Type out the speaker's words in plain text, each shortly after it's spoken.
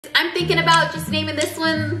I'm thinking about just naming this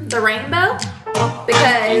one the Rainbow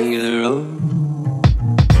because...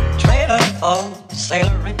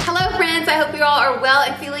 Hello friends, I hope you all are well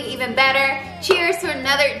and feeling even better. Cheers to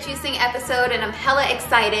another juicing episode, and I'm hella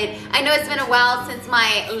excited. I know it's been a while since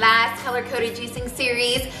my last color-coded juicing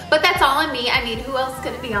series, but that's all on me. I mean, who else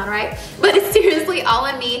could it be on, right? But it's seriously all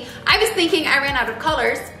on me. I was thinking I ran out of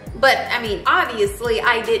colors, but I mean, obviously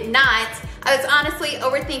I did not. I was honestly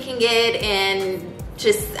overthinking it and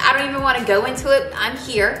just, I don't even want to go into it. I'm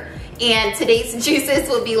here. And today's juices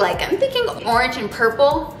will be like, I'm thinking orange and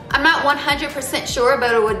purple. I'm not 100% sure,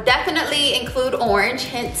 but it would definitely include orange,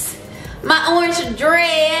 hence my orange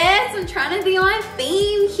dress. I'm trying to be on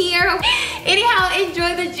theme here. Anyhow,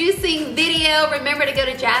 enjoy the juicing video. Remember to go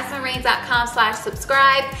to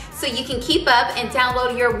jasminerain.com/subscribe so you can keep up and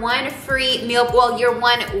download your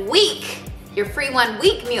your free 1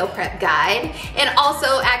 week meal prep guide, and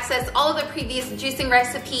also access all of the previous juicing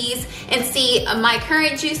recipes and see my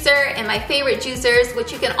current juicer and my favorite juicers,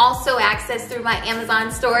 which you can also access through my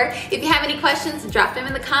Amazon store. If you have any questions, drop them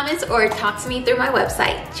in the comments or talk to me through my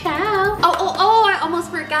website. Ciao. Oh, I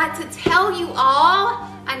almost forgot to tell you all,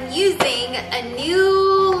 I'm using a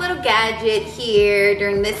new little gadget here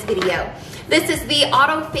during this video. This is the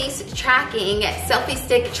auto face tracking selfie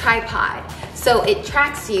stick tripod. So it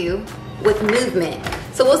tracks you with movement.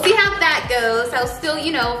 So we'll see how that goes. I'll still,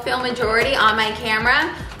 film majority on my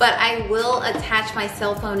camera, but I will attach my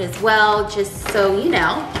cell phone as well, just so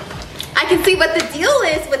I can see what the deal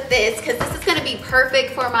is with this, because this is gonna be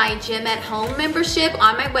perfect for my Gym at Home membership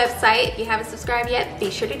on my website. If you haven't subscribed yet,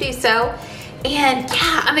 be sure to do so. And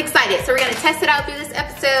yeah, I'm excited. So we're gonna test it out through this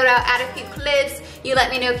episode. I'll add a few clips. You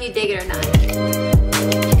let me know if you dig it or not.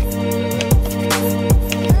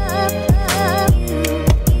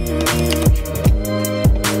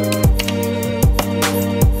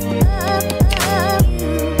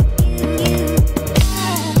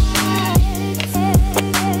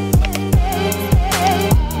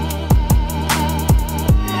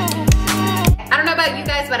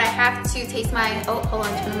 But I have to taste my, oh, hold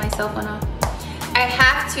on, turn my cell phone off. I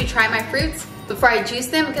have to try my fruits before I juice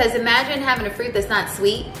them, because imagine having a fruit that's not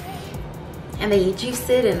sweet and then you juice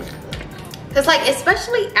it, and because like,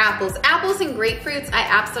 especially apples and grapefruits, I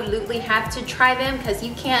absolutely have to try them, because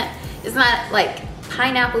you can't, it's not like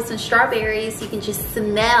pineapples and strawberries. You can just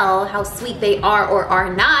smell how sweet they are or are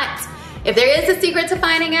not. If there is a secret to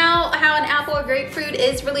finding out how an apple or grapefruit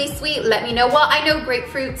is really sweet, let me know. Well, I know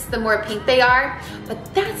grapefruits, the more pink they are, but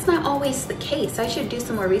that's not always the case. I should do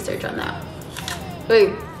some more research on that.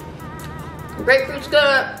 Wait, grapefruit's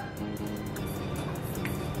good.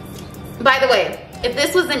 By the way, if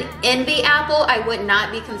this was an Envy apple, I would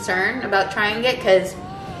not be concerned about trying it, because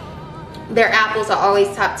their apples are always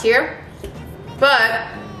top tier. But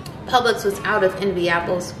Publix was out of Envy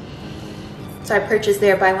apples. So I purchased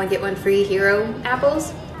their buy one get one free hero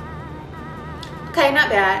apples. Okay,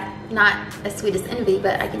 not bad. Not as sweet as Envy,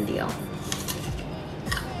 but I can deal.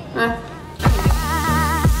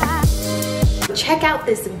 Check out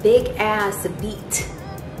this big ass beet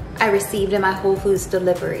I received in my Whole Foods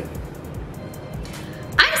delivery.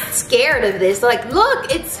 I'm scared of this. Like,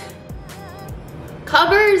 look, it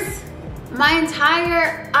covers my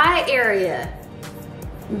entire eye area.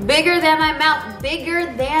 Bigger than my mouth, bigger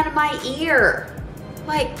than my ear.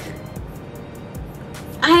 Like,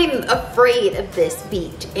 I'm afraid of this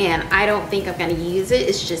beet, and I don't think I'm gonna use it.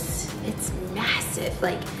 It's just, it's massive.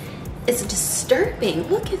 Like, it's disturbing.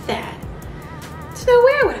 Look at that. There's no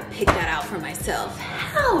way I would have picked that out for myself.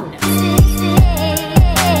 Hell no.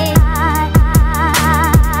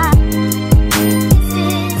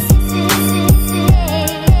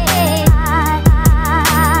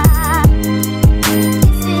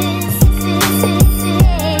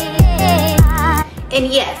 And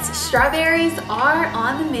yes, strawberries are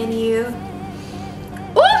on the menu.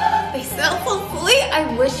 Ooh, they smell so sweet. I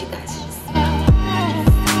wish you guys should smell it.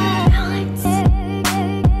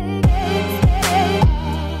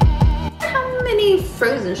 How many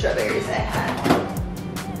frozen strawberries I have?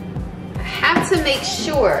 I have to make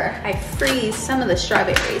sure I freeze some of the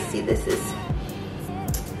strawberries. See, this is,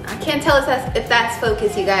 I can't tell if that's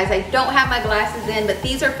focused, you guys. I don't have my glasses in, but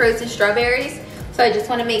these are frozen strawberries. So I just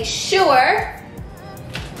want to make sure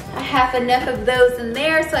I have enough of those in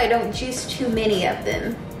there so I don't juice too many of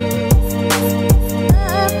them. Oh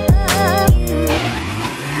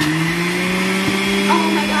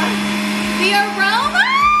my God, the aroma!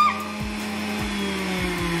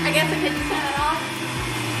 I guess I could just turn it off.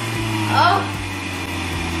 Oh.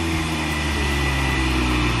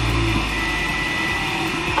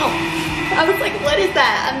 Oh, I was like, what is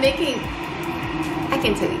that? I'm making I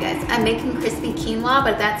can tell you guys, I'm making crispy quinoa,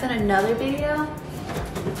 but that's in another video.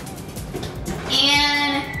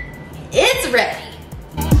 And it's ready.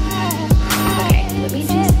 Okay, let me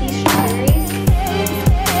juice these strawberries.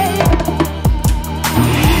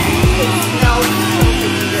 It smells so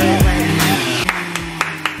good right now.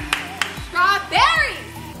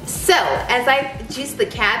 Strawberries! So, as I juice the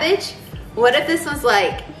cabbage, what if this was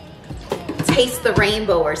like, taste the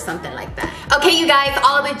rainbow or something like that? Okay, you guys,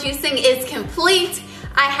 all the juicing is complete.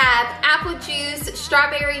 I have apple juice,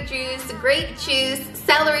 strawberry juice, grape juice,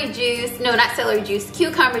 celery juice, no, not celery juice,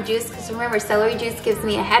 cucumber juice, because remember, celery juice gives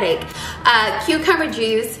me a headache. Cucumber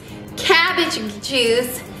juice, cabbage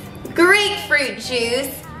juice, grapefruit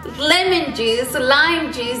juice, lemon juice,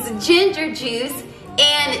 lime juice, ginger juice,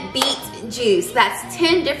 and beet juice. That's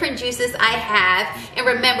 10 different juices I have. And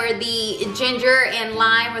remember, the ginger and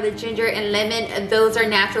lime, or the ginger and lemon, those are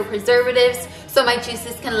natural preservatives, so my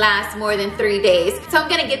juices can last more than 3 days. So I'm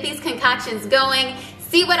gonna get these concoctions going,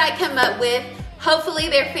 see what I come up with. Hopefully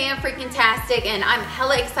they're fan-freaking-tastic, and I'm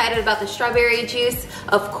hella excited about the strawberry juice,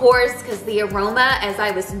 of course, because the aroma as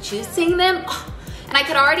I was juicing them, and I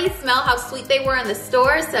could already smell how sweet they were in the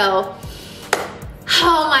store, so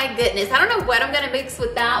oh my goodness. I don't know what I'm gonna mix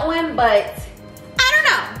with that one, but I don't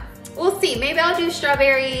know. We'll see. Maybe I'll do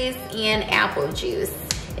strawberries and apple juice.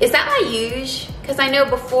 Is that my usual? Because I know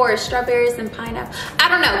before, strawberries and pineapple. I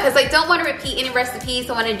don't know, because I don't want to repeat any recipes.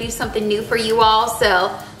 I want to do something new for you all. So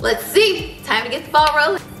let's see. Time to get the ball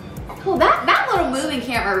rolling. Oh, that little moving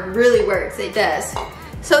camera really works. It does.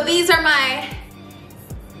 So these are my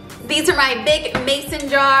big mason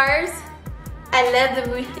jars. I love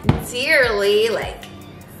them dearly. Like,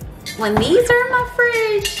 when these are in my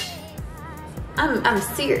fridge, I'm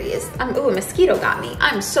serious. Ooh, a mosquito got me.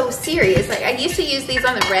 I'm so serious. Like, I used to use these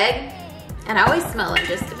on the reg, and I always smell them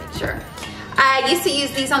just to make sure. I used to use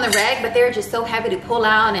these on the reg, but they were just so heavy to pull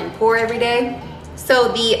out and pour every day. So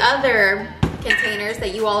the other containers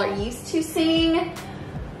that you all are used to seeing,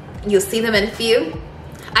 you'll see them in a few.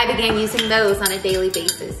 I began using those on a daily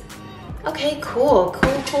basis. Okay, cool.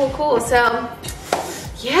 So,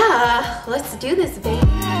 yeah, let's do this, baby.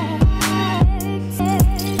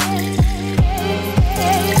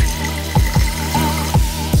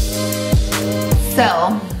 So,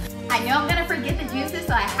 I know I'm gonna forget the juices,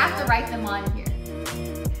 so I have to write them on here.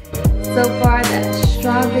 So far, that's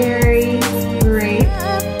strawberry, grape.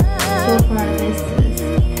 So far, this is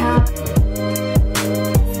apple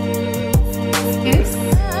juice.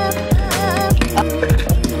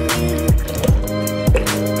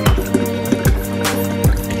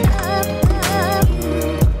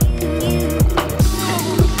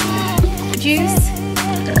 Juice.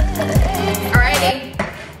 Alrighty.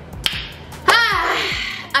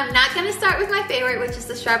 I'm not gonna start with my favorite, which is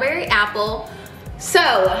the strawberry apple. So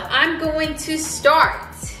I'm going to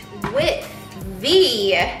start with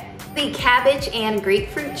the cabbage and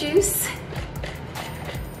grapefruit juice.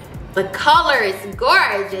 The color is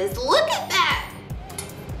gorgeous. Look at that.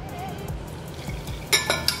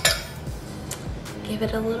 Give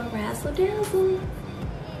it a little razzle dazzle.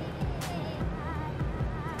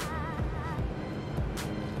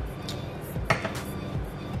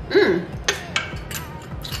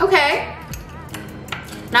 Okay,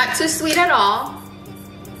 not too sweet at all.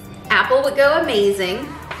 Apple would go amazing.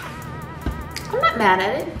 I'm not mad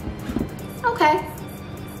at it. Okay.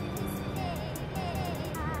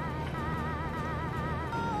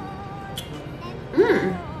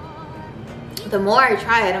 The more I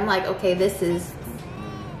try it, I'm like, okay, this is.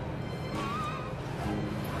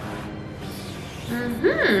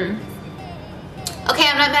 Okay,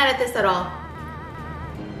 I'm not mad at this at all.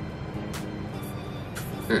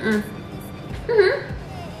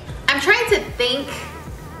 I'm trying to think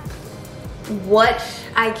what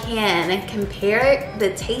I can compare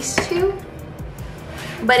the taste to,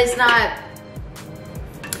 but it's not,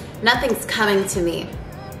 nothing's coming to me.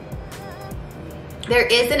 There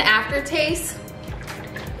is an aftertaste,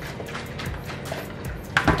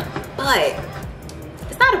 but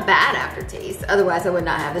it's not a bad aftertaste. Otherwise I would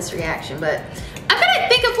not have this reaction, but I'm gonna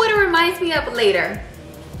think of what it reminds me of later.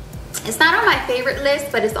 It's not on my favorite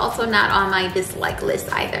list, but it's also not on my dislike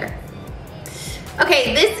list either.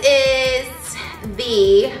 Okay, this is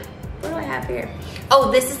the, what do I have here? Oh,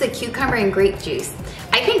 this is the cucumber and grape juice.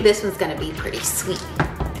 I think this one's gonna be pretty sweet.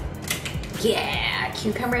 Yeah,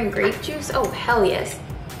 cucumber and grape juice, oh hell yes.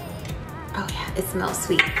 Oh yeah, it smells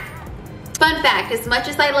sweet. Fun fact, as much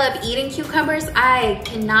as I love eating cucumbers, I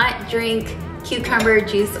cannot drink cucumber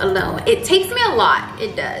juice alone. It takes me a lot,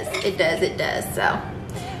 it does, so.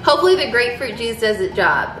 Hopefully the grapefruit juice does its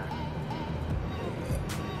job.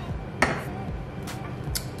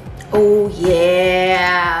 Oh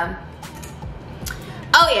yeah.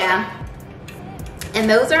 Oh yeah. And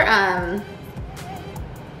those are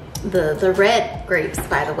the red grapes,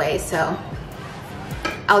 by the way, so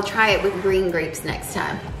I'll try it with green grapes next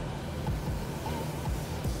time.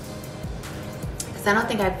 Because I don't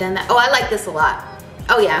think I've done that. Oh, I like this a lot.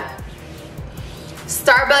 Oh yeah.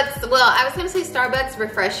 Starbucks, well, I was gonna say Starbucks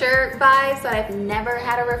refresher vibes, but I've never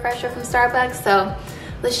had a refresher from Starbucks, so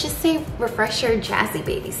let's just say refresher Jazzy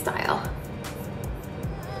Baby style.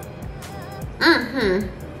 Mm-hmm.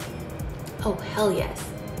 Oh, hell yes.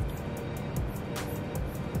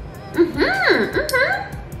 Mm-hmm,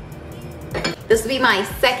 mm-hmm. This will be my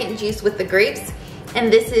second juice with the grapes,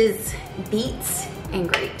 and this is beets and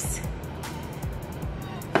grapes.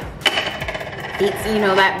 Beets, you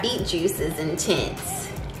know, that beet juice is intense.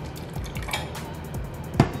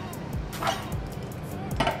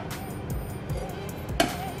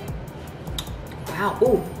 Wow,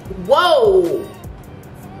 ooh, whoa!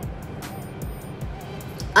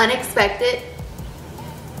 Unexpected,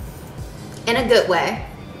 in a good way.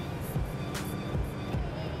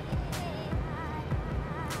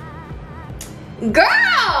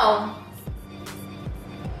 Girl!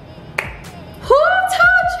 Who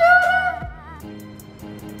told you?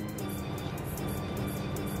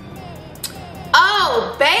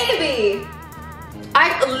 Oh, baby.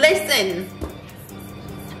 Listen.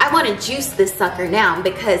 I want to juice this sucker now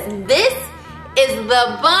because this is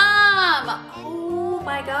the bomb. Oh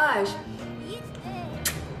my gosh.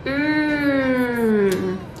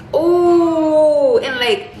 Oh, and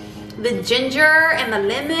like the ginger and the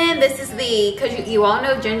lemon. This is the, because you all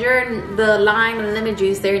know ginger and the lime and lemon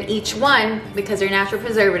juice, they're in each one because they're natural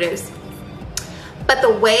preservatives. But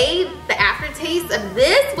the way, the aftertaste of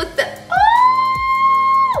this with the, oh!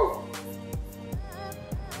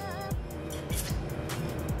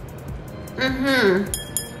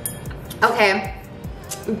 Okay,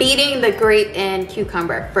 beating the grape and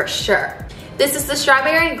cucumber for sure. This is the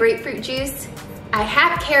strawberry and grapefruit juice. I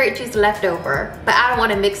have carrot juice left over, but I don't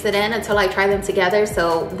want to mix it in until I try them together,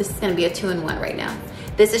 so this is going to be a 2-in-1 right now.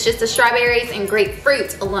 This is just the strawberries and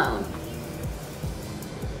grapefruit alone.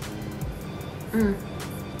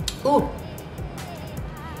 Ooh.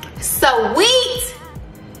 Sweet!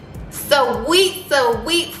 Sweet,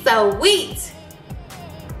 sweet, sweet.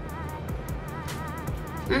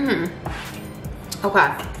 Okay,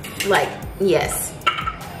 like, yes.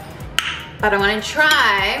 But I want to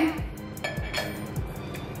try.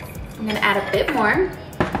 I'm gonna add a bit more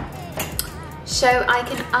so I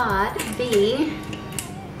can add the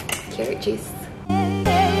carrot juice.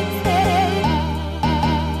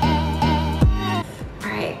 All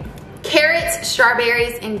right, carrots,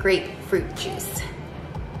 strawberries, and grapefruit juice.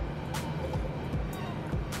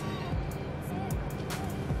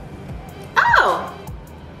 Oh,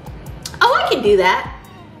 I can do that.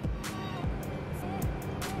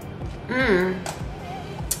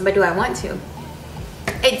 But do I want to?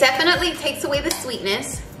 It definitely takes away the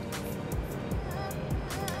sweetness.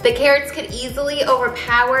 The carrots could easily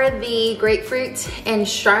overpower the grapefruit and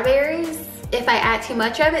strawberries if I add too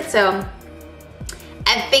much of it. So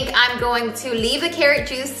I think I'm going to leave the carrot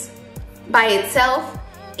juice by itself.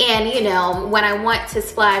 And you know, when I want to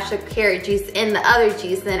splash the carrot juice in the other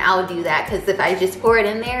juice, then I'll do that. Because if I just pour it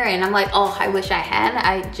in there and I'm like, oh, I wish I had,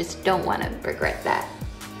 I just don't want to regret that.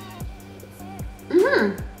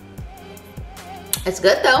 It's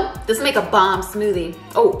good though. This will make a bomb smoothie.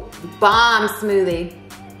 Oh, bomb smoothie.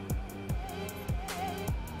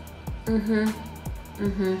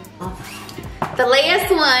 The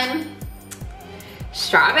last one,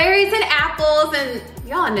 strawberries and apples. And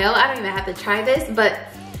y'all know, I don't even have to try this, but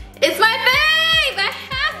it's my fave. I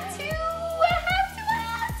have to.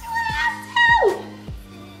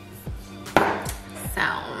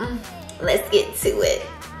 So, let's get to it.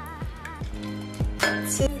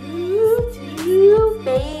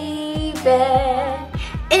 Baby,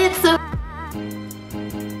 it's a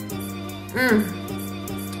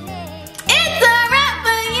it's a wrap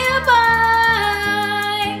for you,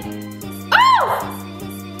 boy. Oh!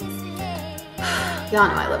 Y'all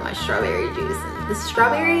know I love my strawberry juice. The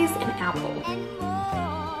strawberries and apple.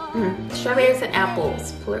 Strawberries and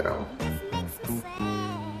apples, plural.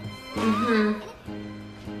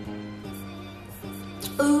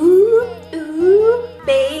 Ooh, ooh,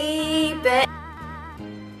 baby.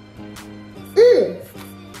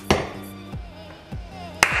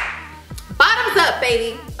 Bottoms up,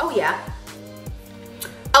 baby. Oh yeah.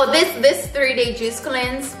 Oh, this 3-day juice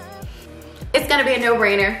cleanse, it's gonna be a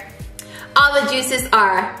no-brainer. All the juices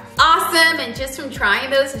are awesome, and just from trying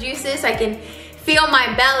those juices, I can feel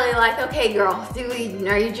my belly like, okay girl,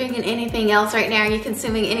 are you drinking anything else right now? Are you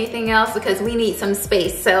consuming anything else? Because we need some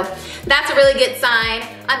space. So that's a really good sign.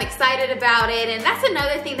 I'm excited about it. And that's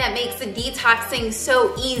another thing that makes the detoxing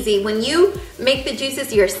so easy. When you make the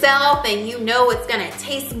juices yourself and you know it's gonna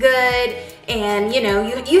taste good, and you know,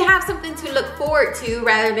 you have something to look forward to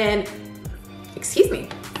rather than, excuse me,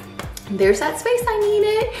 there's that space I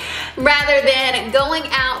needed, rather than going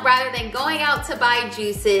out to buy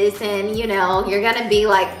juices, and you know, you're gonna be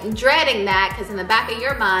like dreading that because in the back of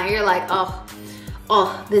your mind, you're like, oh,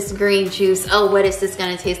 this green juice, oh, what is this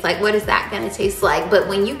gonna taste like? What is that gonna taste like? But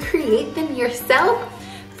when you create them yourself,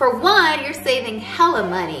 for one, you're saving hella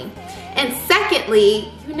money. And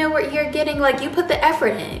secondly, you know what you're getting, like you put the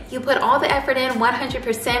effort in. You put all the effort in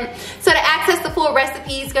 100%. So to access the full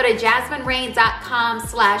recipes, go to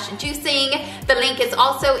jasminerain.com/juicing. The link is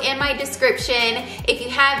also in my description. If you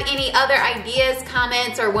have any other ideas,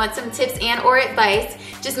 comments, or want some tips and or advice,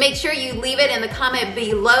 just make sure you leave it in the comment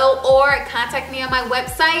below or contact me on my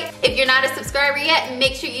website. If you're not a subscriber yet,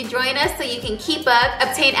 make sure you join us so you can keep up,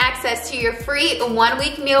 obtain access to your free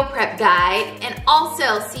 1-week meal prep guide, and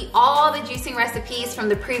also see all the juicing recipes from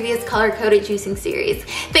the previous color-coded juicing series.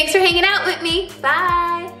 Thanks for hanging out with me.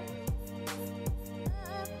 Bye.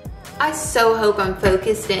 I so hope I'm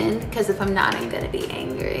focused in, because if I'm not, I'm gonna be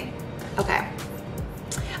angry. Okay.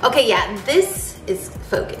 Okay, yeah, this is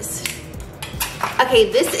focused. Okay,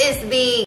 this is the